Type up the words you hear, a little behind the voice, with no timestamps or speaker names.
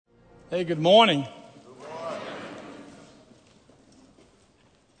Hey, good morning.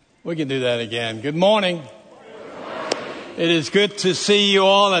 We can do that again. Good morning. It is good to see you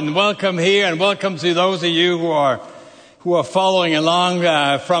all, and welcome here, and welcome to those of you who are following along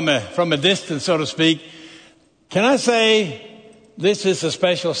from a distance, so to speak. Can I say this is a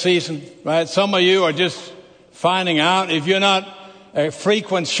special season, right? Some of you are just finding out. If you're not a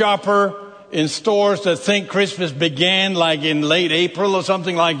frequent shopper in stores that think Christmas began like in late April or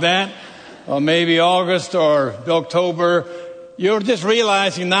something like that, or maybe August or October, you're just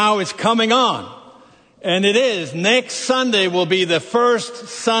realizing now it's coming on. And it is. Next Sunday will be the first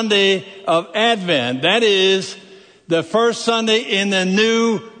Sunday of Advent. That is the first Sunday in the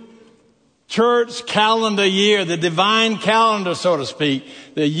new church calendar year, the divine calendar, so to speak.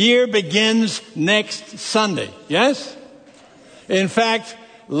 The year begins next Sunday. Yes? In fact,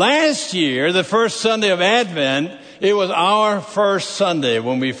 last year, the first Sunday of Advent, it was our first Sunday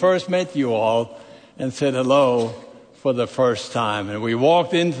when we first met you all and said hello for the first time. And we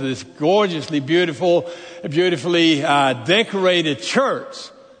walked into this gorgeously beautifully decorated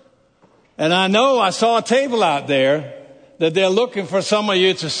church. And I saw a table out there that they're looking for some of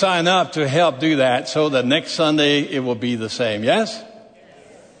you to sign up to help do that, so that next Sunday it will be the same. Yes?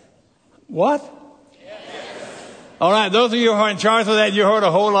 What? All right, those of you who are in charge of that, you heard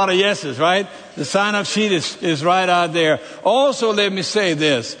a whole lot of yeses, right? The sign-up sheet is right out there. Also, let me say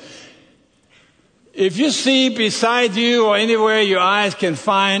this. If you see beside you or anywhere your eyes can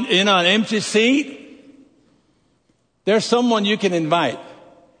find in an empty seat, there's someone you can invite.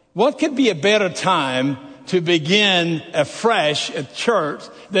 What could be a better time to begin afresh at church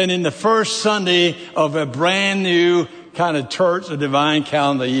than in the first Sunday of a brand new kind of church, a divine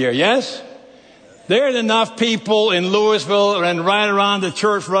calendar year? Yes? There's enough people in Louisville and right around the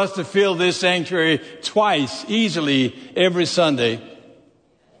church for us to fill this sanctuary twice, easily, every Sunday.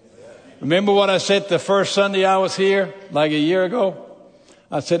 Remember what I said the first Sunday I was here, like a year ago?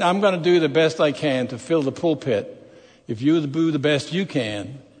 I said, I'm going to do the best I can to fill the pulpit if you do the best you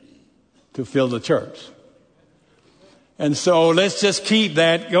can to fill the church. And so let's just keep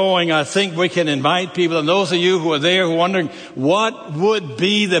that going. I think we can invite people. And those of you who are there who are wondering, what would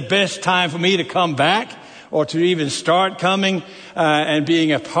be the best time for me to come back or to even start coming and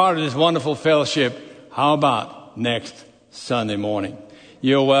being a part of this wonderful fellowship? How about next Sunday morning?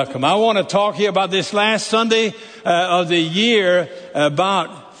 You're welcome. I want to talk here about this last Sunday of the year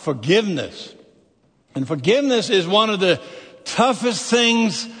about forgiveness. And forgiveness is one of the toughest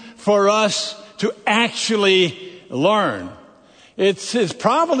things for us to actually learn. It's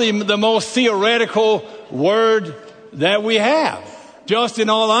probably the most theoretical word that we have. Just in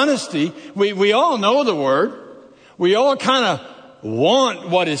all honesty, we all know the word. We all kind of want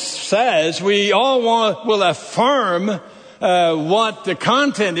what it says. We all will affirm what the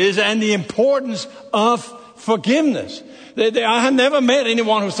content is and the importance of forgiveness. I have never met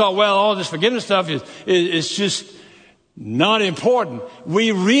anyone who thought, well, all this forgiveness stuff is just not important.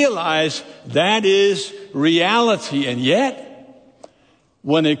 We realize that is reality. And yet,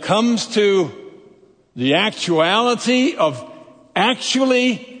 when it comes to the actuality of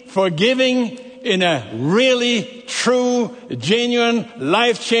actually forgiving in a really true, genuine,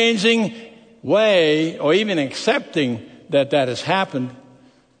 life-changing way, or even accepting that has happened,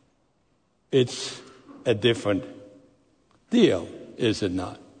 it's a different deal, is it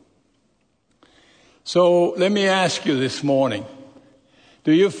not? So let me ask you this morning,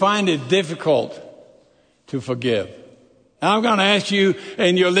 do you find it difficult to forgive? Now, I'm going to ask you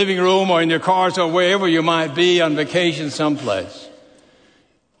in your living room or in your cars or wherever you might be on vacation someplace.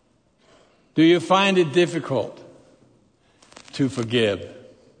 Do you find it difficult to forgive?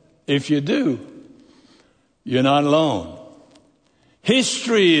 If you do, you're not alone.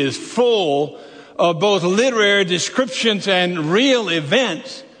 History is full of both literary descriptions and real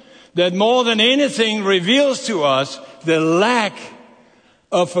events that more than anything reveals to us the lack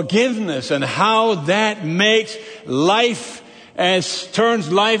of forgiveness and how that makes life, turns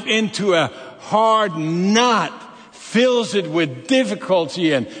life into a hard knot, fills it with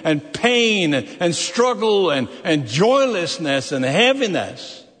difficulty and pain and struggle and joylessness and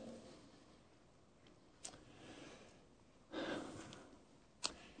heaviness.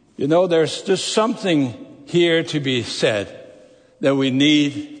 You know, there's just something here to be said that we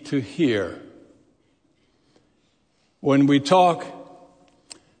need to hear. When we talk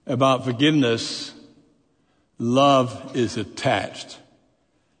about forgiveness, love is attached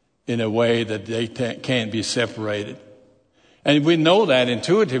in a way that they can't be separated. And we know that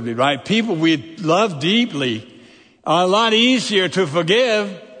intuitively, right? People we love deeply are a lot easier to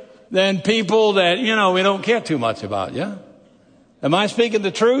forgive than people that, we don't care too much about, yeah? Am I speaking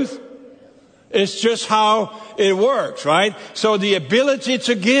the truth? It's just how it works, right? So the ability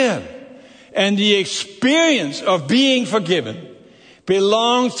to give and the experience of being forgiven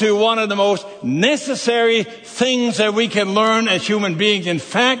belongs to one of the most necessary things that we can learn as human beings. In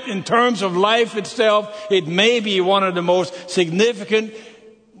fact, in terms of life itself, it may be one of the most significant,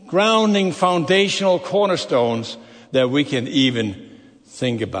 grounding, foundational cornerstones that we can even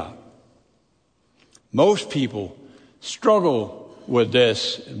think about. Most people struggle with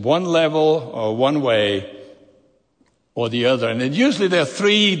this at one level or one way or the other. And usually there are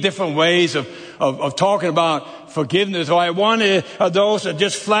three different ways of talking about forgiveness. One are those that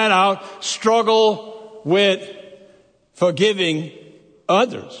just flat out struggle with forgiving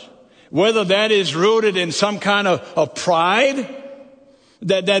others. Whether that is rooted in some kind of pride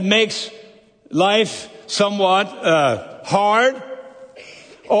that makes life somewhat hard,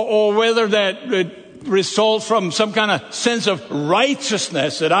 or whether that result from some kind of sense of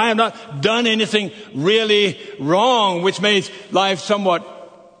righteousness, that I have not done anything really wrong, which makes life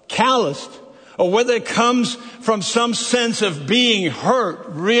somewhat calloused, or whether it comes from some sense of being hurt,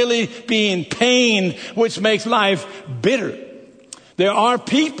 really being pain, which makes life bitter. There are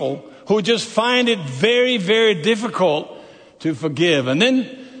people who just find it very, very difficult to forgive. And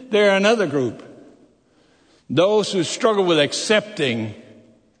then there are another group, those who struggle with accepting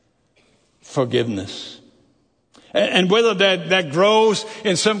forgiveness. And whether that grows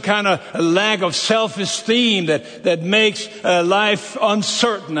in some kind of lack of self-esteem that makes life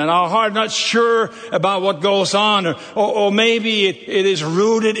uncertain and our heart not sure about what goes on, or maybe it is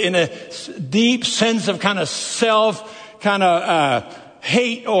rooted in a deep sense of kind of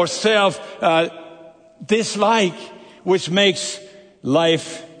hate or dislike, which makes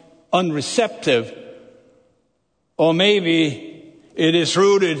life unreceptive. Or maybe it is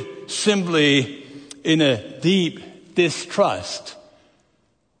rooted simply in a deep distrust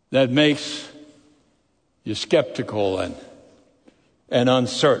that makes you skeptical and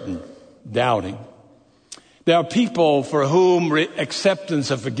uncertain, doubting. There are people for whom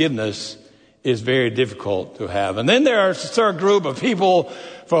acceptance of forgiveness is very difficult to have. And then there are a third group of people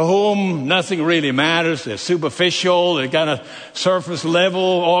for whom nothing really matters. They're superficial, they're kind of surface level,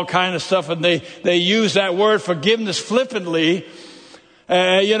 all kind of stuff, and they use that word forgiveness flippantly.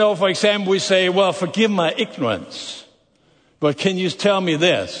 For example, we say, well, forgive my ignorance. But can you tell me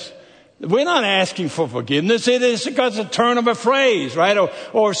this? We're not asking for forgiveness. It is because a turn of a phrase, right?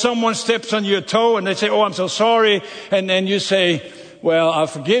 Or someone steps on your toe and they say, oh, I'm so sorry. And then you say, well, I'll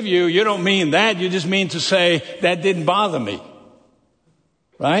forgive you. You don't mean that. You just mean to say, that didn't bother me.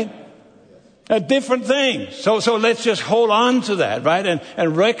 Right? Different things. So let's just hold on to that, right?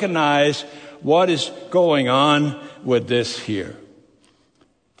 And recognize what is going on with this here.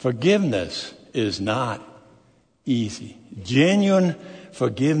 Forgiveness is not easy. Genuine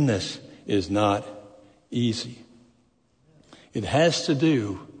forgiveness is not easy. It has to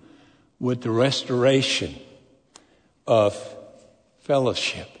do with the restoration of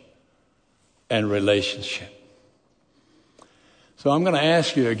fellowship and relationship. So I'm going to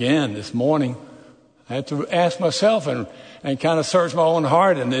ask you again this morning. I had to ask myself and kind of search my own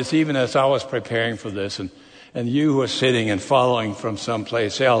heart in this, even as I was preparing for this. And you who are sitting and following from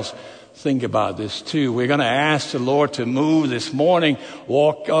someplace else, think about this too. We're going to ask the Lord to move this morning,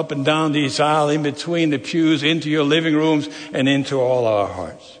 walk up and down these aisles, in between the pews, into your living rooms, and into all our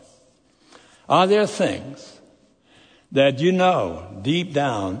hearts. Are there things that you know deep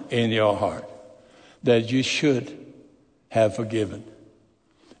down in your heart that you should have forgiven?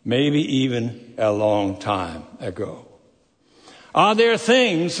 Maybe even a long time ago. Are there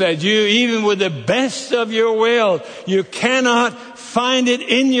things that you, even with the best of your will, you cannot find it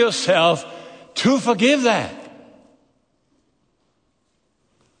in yourself to forgive that?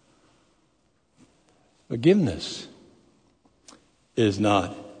 Forgiveness is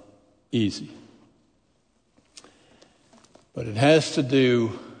not easy. But it has to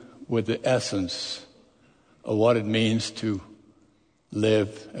do with the essence of what it means to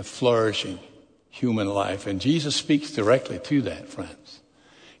live a flourishing human life. And Jesus speaks directly to that, friends.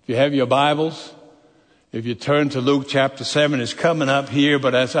 If you have your Bibles, if you turn to Luke chapter 7, it's coming up here,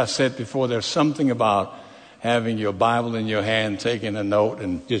 but as I said before, there's something about having your Bible in your hand, taking a note,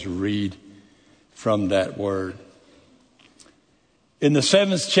 and just read from that word. In the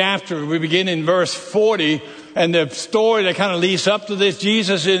 7th chapter, we begin in verse 40, and the story that kind of leads up to this,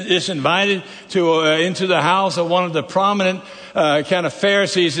 Jesus is invited into the house of one of the prominent kind of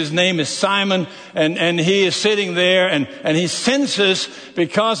Pharisees. His name is Simon, and he is sitting there, and he senses,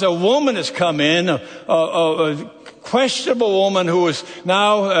 because a woman has come in, a questionable woman who is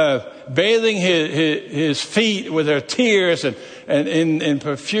now bathing his feet with her tears and in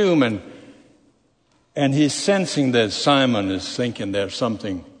perfume, and And he's sensing that Simon is thinking there's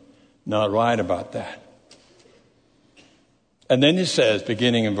something not right about that. And then he says,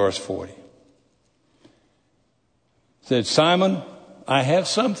 beginning in verse 40, he said, Simon, I have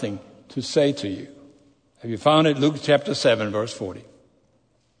something to say to you. Have you found it? Luke chapter 7, verse 40.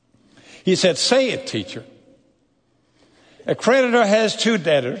 He said, say it, teacher. A creditor has 2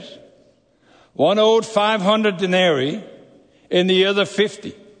 debtors. One owed 500 denarii and the other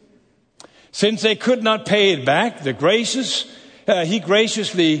 50. Since they could not pay it back, he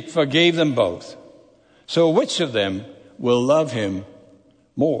graciously forgave them both. So which of them will love him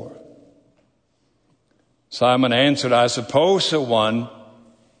more? Simon answered, I suppose the one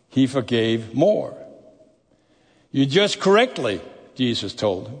he forgave more. You judged correctly, Jesus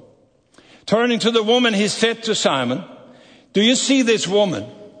told him. Turning to the woman, he said to Simon, do you see this woman?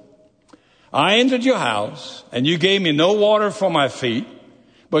 I entered your house, and you gave me no water for my feet,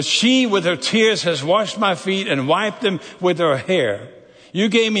 but she with her tears has washed my feet and wiped them with her hair. You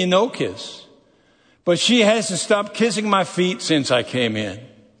gave me no kiss, but she hasn't stopped kissing my feet since I came in.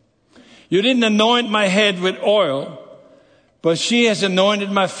 You didn't anoint my head with oil, but she has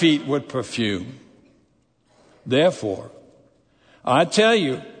anointed my feet with perfume. Therefore, I tell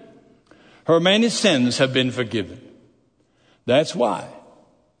you, her many sins have been forgiven. That's why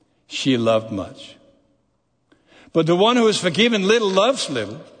she loved much. But the one who is forgiven little loves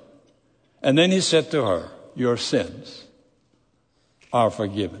little. And then he said to her, your sins are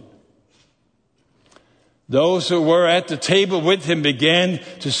forgiven. Those who were at the table with him began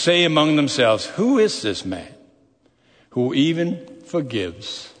to say among themselves, who is this man who even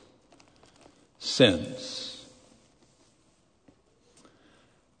forgives sins?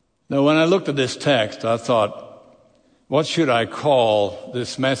 Now, when I looked at this text, I thought, what should I call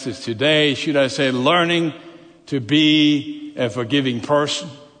this message today? Should I say learning to be a forgiving person?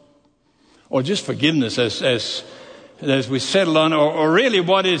 Or just forgiveness as we settle on? Or really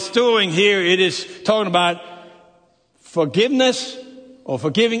what it's doing here, it is talking about forgiveness or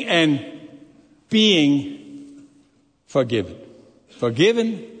forgiving and being forgiven.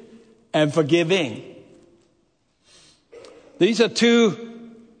 Forgiven and forgiving. These are 2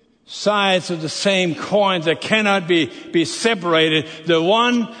 sides of the same coin that cannot be separated. The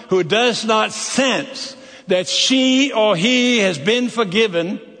one who does not sense that she or he has been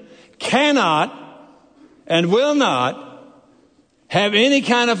forgiven cannot and will not have any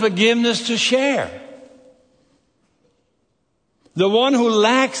kind of forgiveness to share. The one who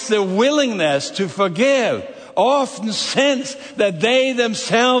lacks the willingness to forgive often sense that they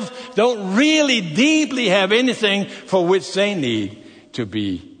themselves don't really deeply have anything for which they need to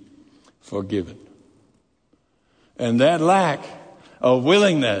be forgiven. And that lack of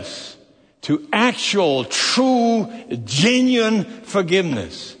willingness to actual, true, genuine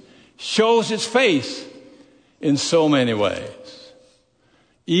forgiveness shows its face in so many ways.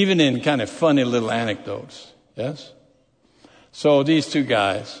 Even in kind of funny little anecdotes. Yes? So these two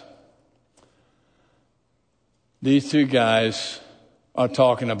guys are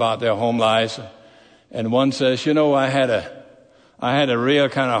talking about their home lives. And one says, I had a real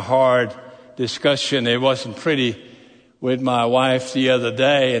kind of hard discussion. It wasn't pretty with my wife the other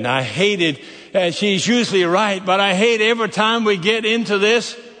day. And I hated, she's usually right, but I hate every time we get into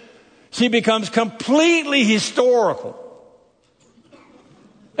this, she becomes completely historical.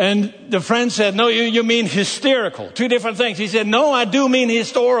 And the friend said, no, you mean hysterical. 2 different things. He said, no, I do mean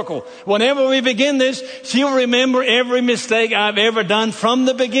historical. Whenever we begin this, she'll remember every mistake I've ever done from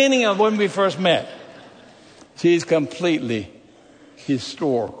the beginning of when we first met. She's completely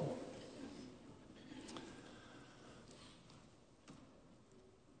historical.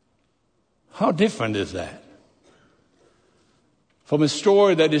 How different is that from a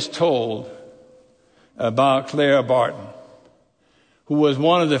story that is told about Clara Barton, who was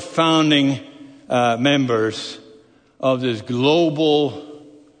one of the founding members of this global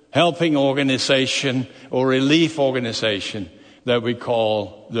helping organization or relief organization that we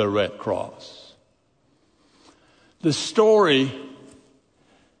call the Red Cross. The story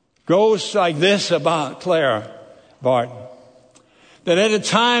goes like this about Clara Barton. That at a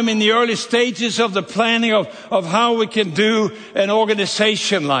time in the early stages of the planning of how we can do an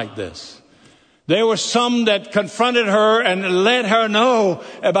organization like this, there were some that confronted her and let her know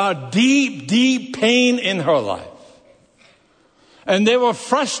about deep, deep pain in her life. And they were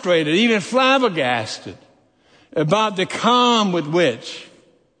frustrated, even flabbergasted, about the calm with which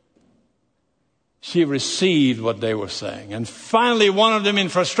she received what they were saying. And finally, one of them in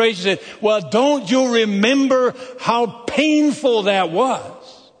frustration said, well, don't you remember how painful that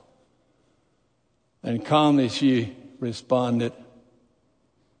was? And calmly she responded,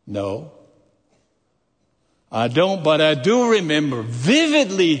 no, I don't, but I do remember,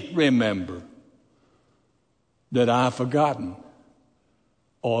 vividly remember, that I've forgotten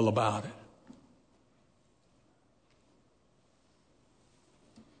all about it.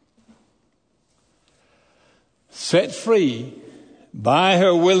 Set free by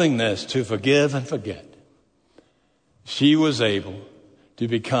her willingness to forgive and forget, she was able to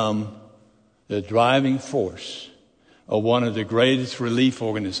become the driving force of one of the greatest relief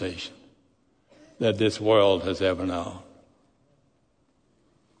organizations that this world has ever known.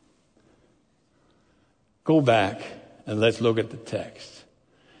 Go back and let's look at the text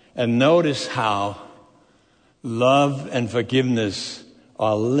and notice how love and forgiveness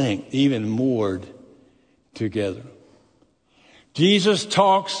are linked, even moored together. Jesus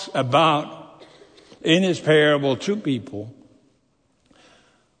talks about, in his parable, two people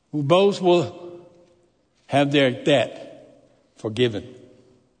who both will have their debt forgiven.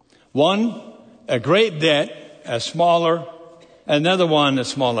 One, a great debt, a smaller, another one, a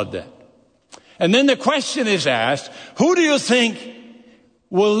smaller debt. And then the question is asked, who do you think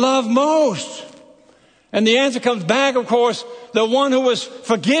will love most? And the answer comes back, of course, the one who was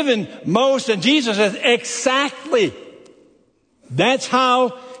forgiven most. And Jesus says, exactly. That's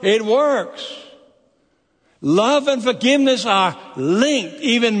how it works. Love and forgiveness are linked,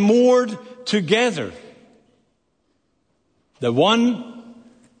 even moored together. The one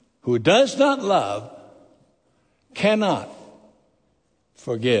who does not love cannot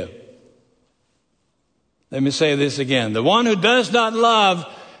forgive. Let me say this again. The one who does not love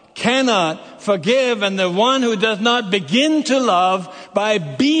cannot forgive, and the one who does not begin to love by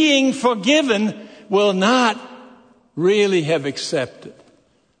being forgiven will not really have accepted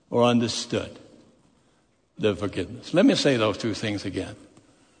or understood the forgiveness. Let me say those two things again.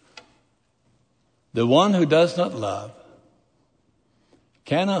 The one who does not love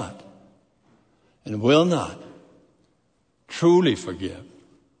cannot and will not truly forgive.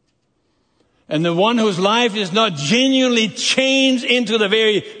 And the one whose life is not genuinely changed into the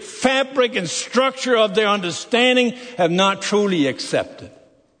very fabric and structure of their understanding have not truly accepted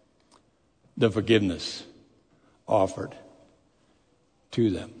the forgiveness offered to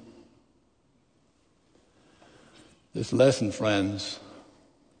them. This lesson, friends,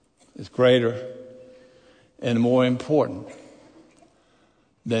 is greater and more important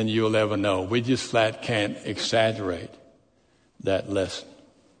than you'll ever know. We just flat can't exaggerate that lesson.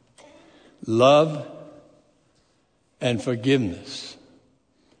 Love and forgiveness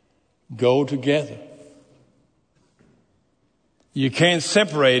go together. You can't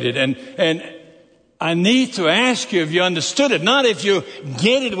separate it. And I need to ask you if you understood it. Not if you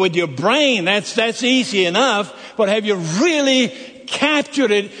get it with your brain. That's easy enough. But have you really captured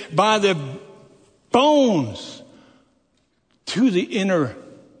it by the bones to the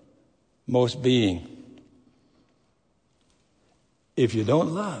innermost being? If you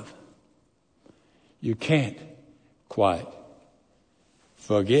don't love, you can't quite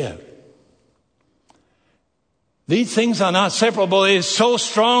forgive. These things are not separable. It is so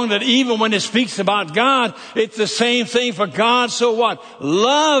strong that even when it speaks about God, it's the same thing for God. So what?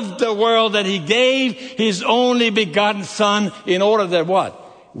 Loved the world that he gave his only begotten Son in order that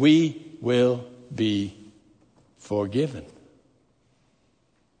what? We will be forgiven.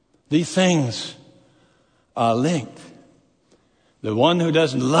 These things are linked. The one who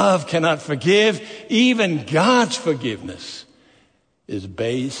doesn't love cannot forgive. Even God's forgiveness is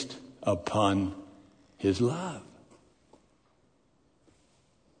based upon his love.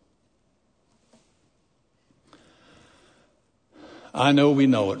 I know we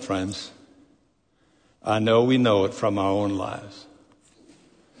know it, friends. I know we know it from our own lives.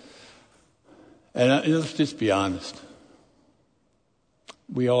 And let's just be honest.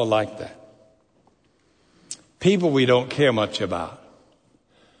 We all like that. People we don't care much about.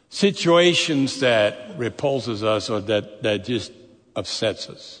 Situations that repulses us or that just upsets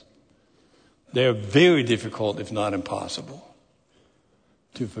us. They're very difficult, if not impossible,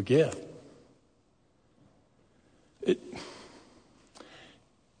 to forgive.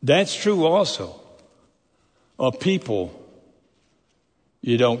 That's true also of people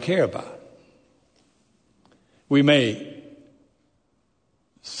you don't care about. We may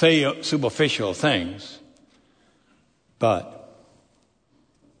say superficial things, but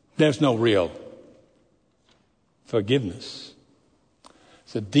there's no real forgiveness.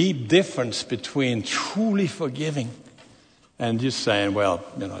 It's a deep difference between truly forgiving and just saying, well,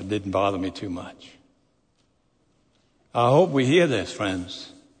 it didn't bother me too much. I hope we hear this, friends.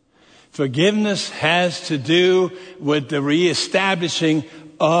 Forgiveness has to do with the reestablishing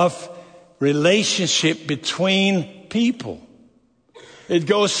of relationship between people. It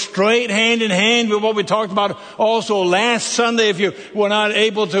goes straight hand in hand with what we talked about also last Sunday. If you were not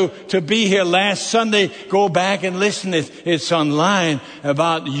able to be here last Sunday, go back and listen. It's online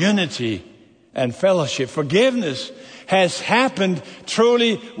about unity and fellowship. Forgiveness has happened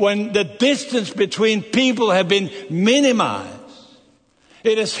truly when the distance between people have been minimized.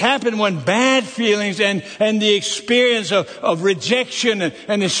 It has happened when bad feelings and the experience of rejection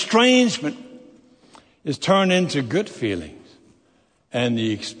and estrangement is turned into good feelings and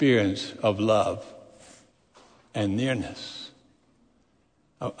the experience of love and nearness.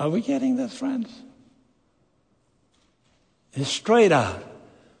 Are we getting this, friends? It's straight out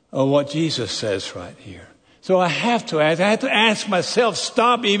of what Jesus says right here. So I had to ask myself,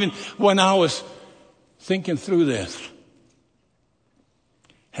 stop even when I was thinking through this.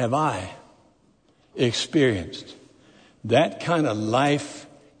 Have I experienced that kind of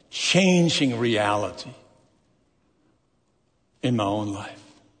life-changing reality in my own life?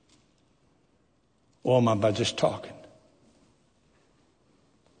 Or am I just talking?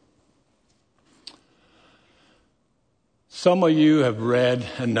 Some of you have read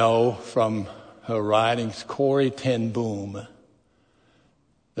and know from her writings Corrie ten Boom.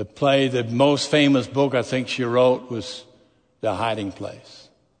 The most famous book I think she wrote was The Hiding Place.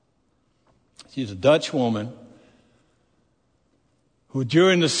 She's a Dutch woman who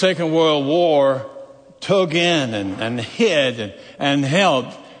during the Second World War took in and hid and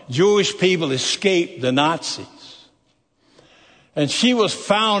helped Jewish people escape the Nazis. And she was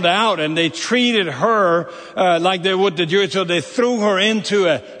found out and they treated her like they would the Jews. So they threw her into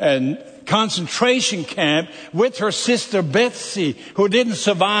a concentration camp with her sister Betsy, who didn't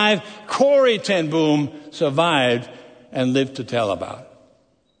survive. Corrie ten Boom survived and lived to tell about it.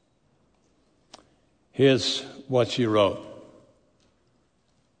 Here's what she wrote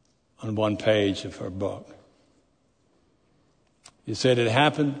on one page of her book. She said, it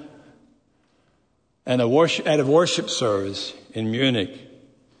happened at a worship service in Munich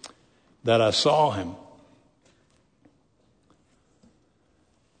that I saw him.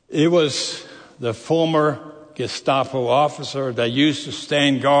 It was the former Gestapo officer that used to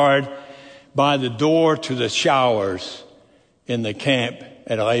stand guard by the door to the showers in the camp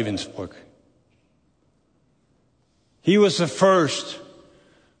at Ravensbrück. He was the first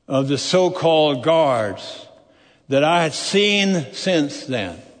of the so-called guards that I had seen since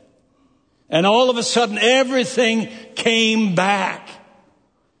then. And all of a sudden, everything came back.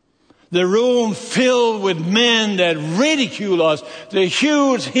 The room filled with men that ridicule us, the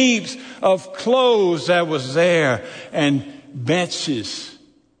huge heaps of clothes that was there, and Betsy's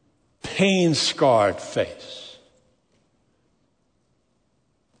pain-scarred face.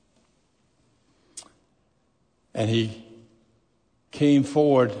 And he came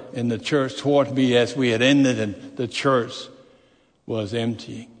forward in the church toward me as we had ended and the church was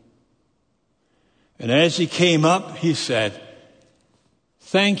emptying. And as he came up, he said,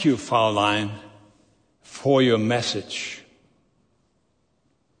 thank you, Fraulein, for your message.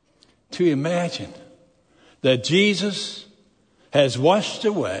 To imagine that Jesus has washed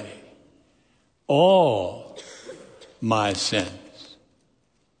away all my sins.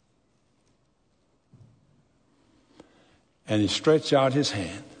 And he stretched out his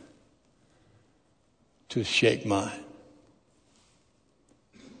hand to shake mine.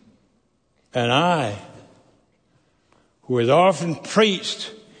 And I, who had often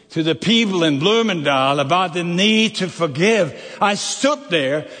preached to the people in Bloemendaal about the need to forgive, I stood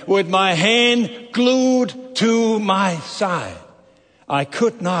there with my hand glued to my side. I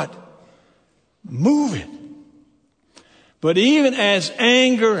could not move it. But even as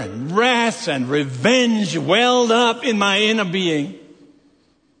anger and wrath and revenge welled up in my inner being,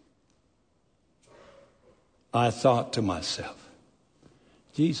 I thought to myself,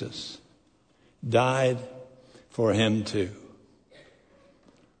 Jesus died for him too.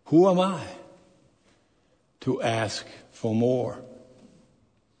 Who am I to ask for more?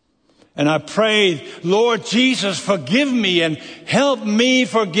 And I prayed, Lord Jesus, forgive me and help me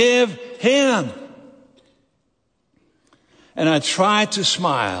forgive him. And I tried to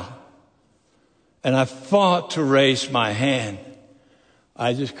smile, and I fought to raise my hand.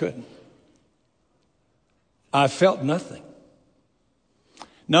 I just couldn't. I felt nothing.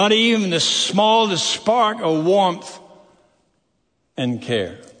 Not even the smallest spark of warmth and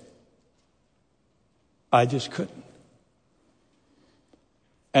care. I just couldn't.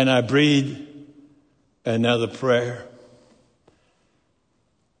 And I breathed another prayer.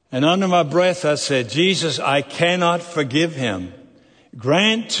 And under my breath I said, Jesus, I cannot forgive him.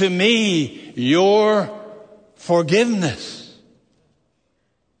 Grant to me your forgiveness.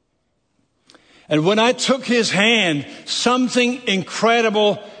 And when I took his hand, something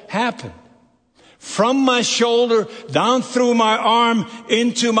incredible happened. From my shoulder, down through my arm,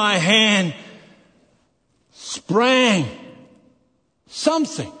 into my hand, sprang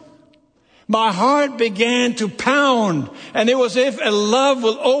something. My heart began to pound, and it was as if a love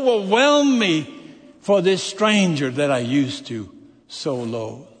will overwhelm me for this stranger that I used to so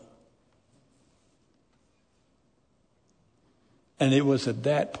loathe. And it was at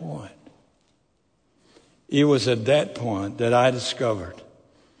that point that I discovered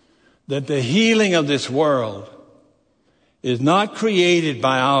that the healing of this world is not created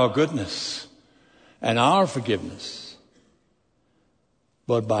by our goodness and our forgiveness,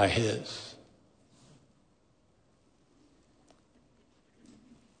 but by his.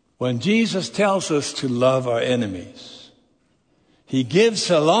 When Jesus tells us to love our enemies, he gives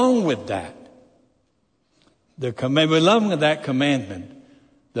along with that the commandment, along with that commandment,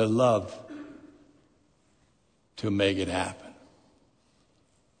 the love to make it happen.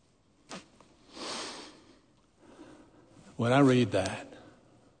 When I read that,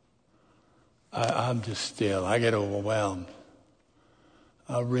 I'm just still. I get overwhelmed.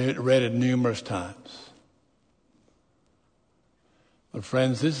 I've read it numerous times. But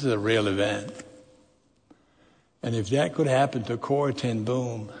friends, this is a real event. And if that could happen to Corrie ten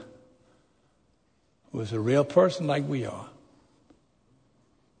Boom, who is a real person like we are,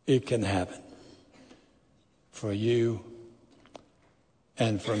 it can happen for you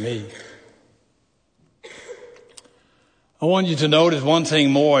and for me. I want you to notice one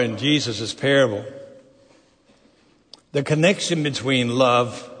thing more in Jesus' parable. The connection between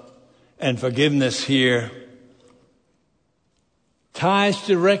love and forgiveness here ties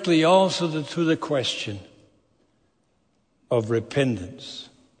directly also to the question of repentance.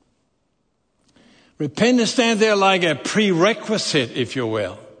 Repentance stands there like a prerequisite, if you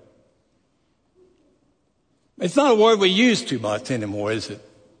will. It's not a word we use too much anymore, is it?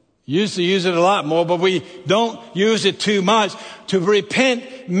 Used to use it a lot more, but we don't use it too much. To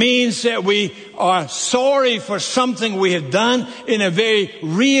repent means that we are sorry for something we have done in a very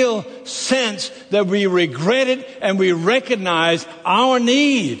real sense, that we regret it and we recognize our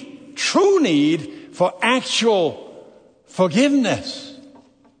need, true need for actual forgiveness.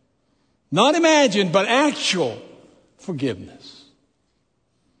 Not imagined, but actual forgiveness.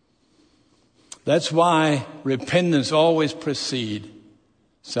 That's why repentance always precedes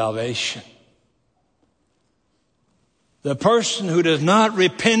salvation. The person who does not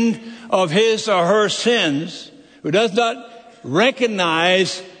repent of his or her sins, who does not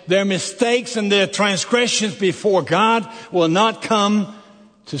recognize their mistakes and their transgressions before God, will not come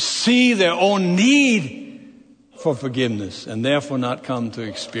to see their own need for forgiveness and therefore not come to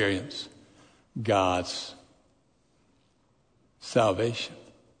experience God's salvation.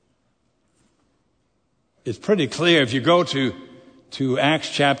 It's pretty clear if you go to Acts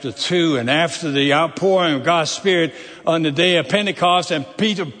chapter 2, and after the outpouring of God's Spirit on the day of Pentecost, and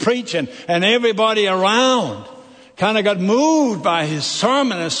Peter preaching, and everybody around kind of got moved by his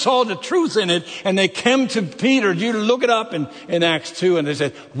sermon and saw the truth in it, and they came to Peter. You look it up in Acts 2, and they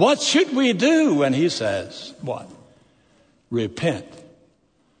said, "What should we do?" And he says, what? Repent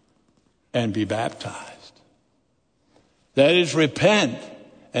and be baptized. That is, repent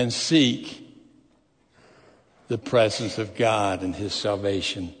and seek the presence of God, and his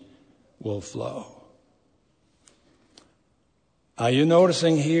salvation will flow. Are you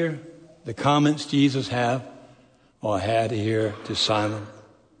noticing here the comments Jesus had here to Simon?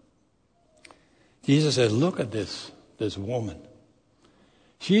 Jesus says, look at this woman.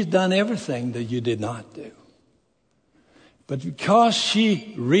 She's done everything that you did not do. But because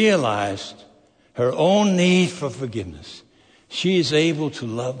she realized her own need for forgiveness, she is able to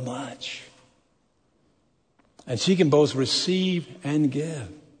love much. And she can both receive and give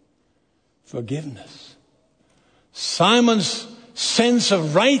forgiveness. Simon's sense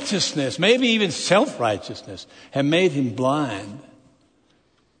of righteousness, maybe even self-righteousness, had made him blind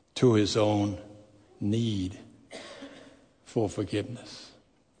to his own need for forgiveness.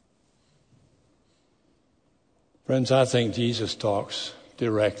 Friends, I think Jesus talks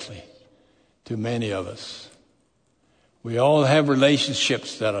directly to many of us. We all have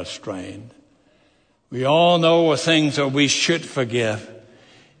relationships that are strained. We all know things that we should forgive.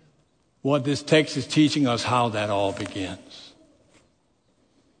 What this text is teaching us, how that all begins.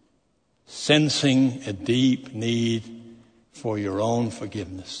 Sensing a deep need for your own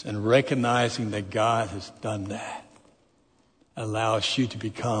forgiveness and recognizing that God has done that allows you to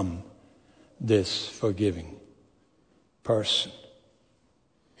become this forgiving person.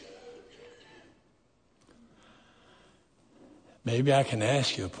 Maybe I can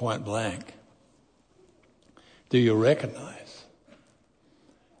ask you point blank. Do you recognize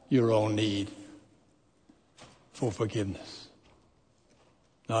your own need for forgiveness?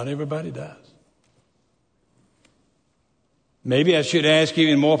 Not everybody does. Maybe I should ask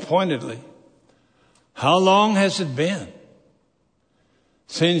even more pointedly, how long has it been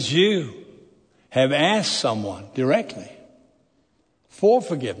since you have asked someone directly for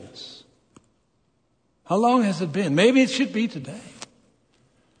forgiveness? How long has it been? Maybe it should be today.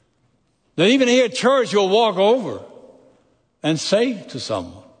 That even here at church you'll walk over and say to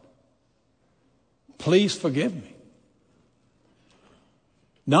someone, please forgive me.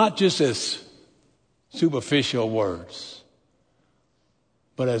 Not just as superficial words,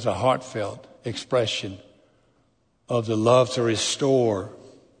 but as a heartfelt expression of the love to restore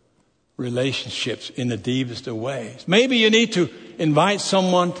relationships in the deepest of ways. Maybe you need to invite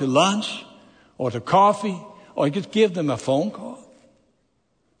someone to lunch or to coffee or just give them a phone call.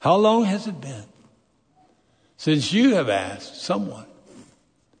 How long has it been since you have asked someone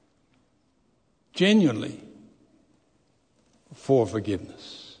genuinely for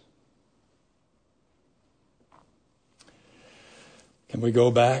forgiveness? Can we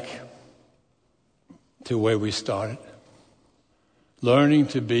go back to where we started? Learning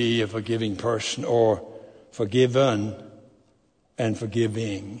to be a forgiving person, or forgiven and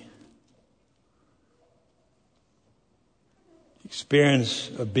forgiving. Experience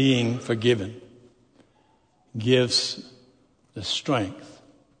of being forgiven gives the strength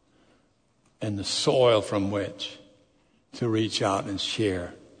and the soil from which to reach out and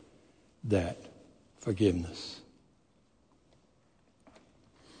share that forgiveness.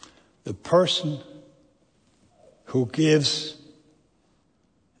 The person who forgives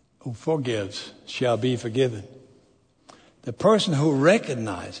shall be forgiven. The person who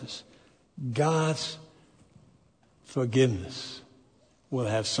recognizes God's forgiveness will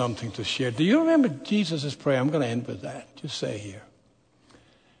have something to share. Do you remember Jesus' prayer? I'm going to end with that. Just say here.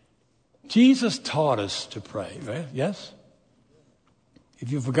 Jesus taught us to pray, right? Yes?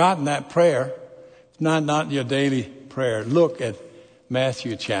 If you've forgotten that prayer, it's not your daily prayer. Look at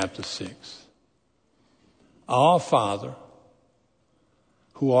Matthew chapter 6. Our Father,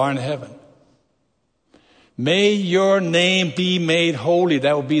 who art in heaven, may your name be made holy.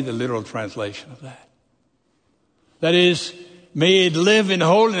 That will be the literal translation of that. That is, may it live in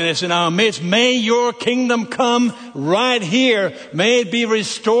holiness in our midst. May your kingdom come right here. May it be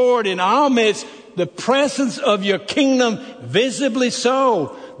restored in our midst. The presence of your kingdom visibly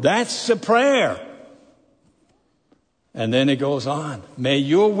so. That's the prayer. And then it goes on. May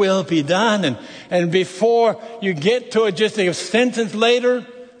your will be done. And before you get to it, just a sentence later,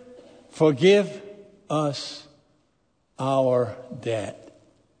 forgive us our debt.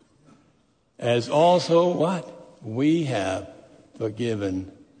 As also what? We have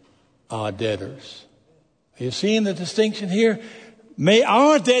forgiven our debtors. Are you seeing the distinction here? May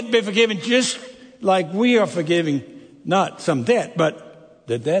our debt be forgiven just like we are forgiving not some debt, but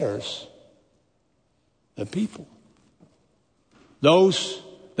the debtors, the people, those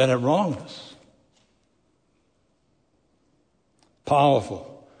that have wronged us.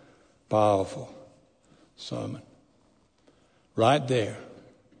 Powerful, powerful sermon. Right there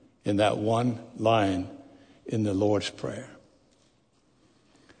in that one line in the Lord's Prayer.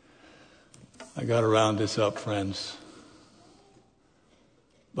 I got to round this up, friends.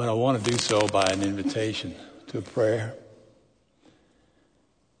 But I want to do so by an invitation to a prayer.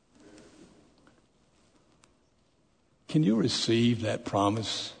 Can you receive that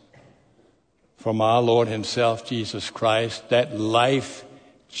promise from our Lord Himself, Jesus Christ, that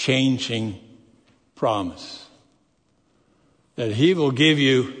life-changing promise that He will give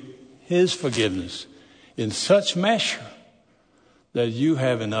you His forgiveness in such measure that you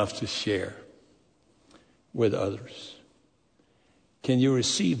have enough to share with others? Can you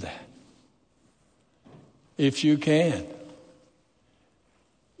receive that? If you can,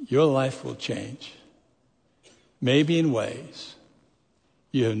 your life will change. Maybe in ways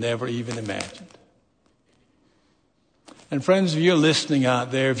you have never even imagined. And friends, if you're listening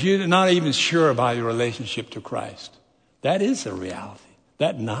out there, if you're not even sure about your relationship to Christ, that is a reality.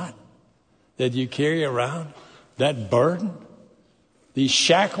 That knot that you carry around, that burden, these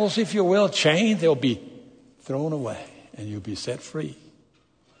shackles, if you will, chains, they'll be thrown away and you'll be set free.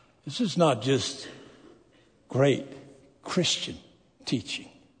 This is not just great Christian teaching.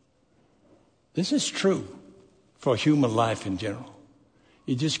 This is true for human life in general.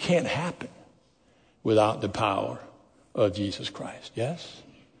 It just can't happen without the power of Jesus Christ. Yes?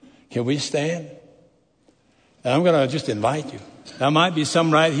 Can we stand? And I'm going to just invite you. There might be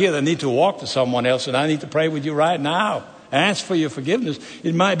some right here that need to walk to someone else, and I need to pray with you right now ask for your forgiveness.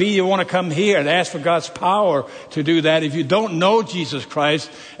 It might be you want to come here and ask for God's power to do that. If you don't know Jesus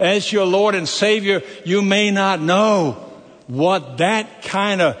Christ as your Lord and Savior, you may not know what that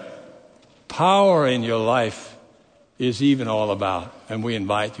kind of power in your life is even all about. And we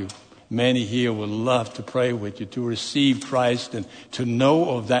invite you. Many here would love to pray with you, to receive Christ and to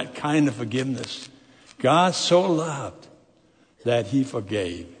know of that kind of forgiveness. God so loved that he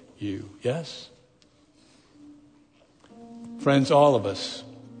forgave you. Yes? Friends, all of us,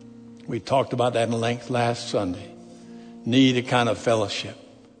 we talked about that in length last Sunday, need a kind of fellowship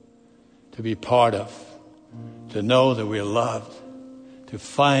to be part of, to know that we're loved, to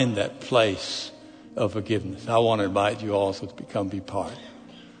find that place of forgiveness. I want to invite you also to be part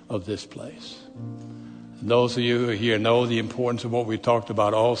of this place. And those of you who are here know the importance of what we talked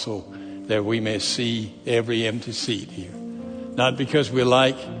about also, that we may see every empty seat here. Not because we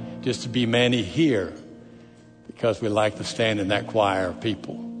like just to be many here, because we like to stand in that choir of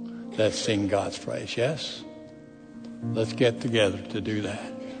people that sing God's praise. Yes? Let's get together to do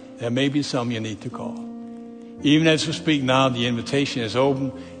that. There may be some you need to call. Even as we speak now, the invitation is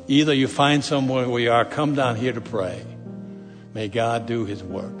open. Either you find somewhere where you are, come down here to pray. May God do his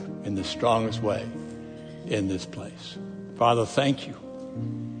work in the strongest way in this place. Father, thank you.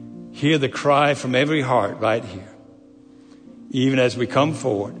 Hear the cry from every heart right here. Even as we come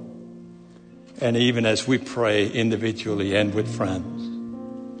forward and even as we pray individually and with friends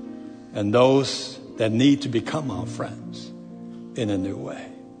and those that need to become our friends in a new way.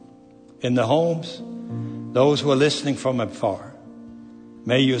 In the homes, those who are listening from afar,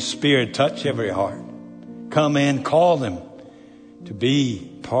 may your Spirit touch every heart. Come in, call them to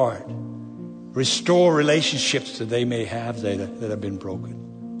be part. Restore relationships that they may have that have been broken.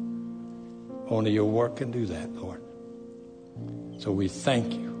 Only your work can do that, Lord. So we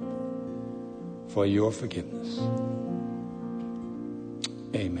thank you for your forgiveness.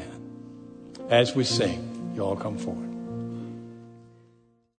 Amen. As we sing, you all come forward.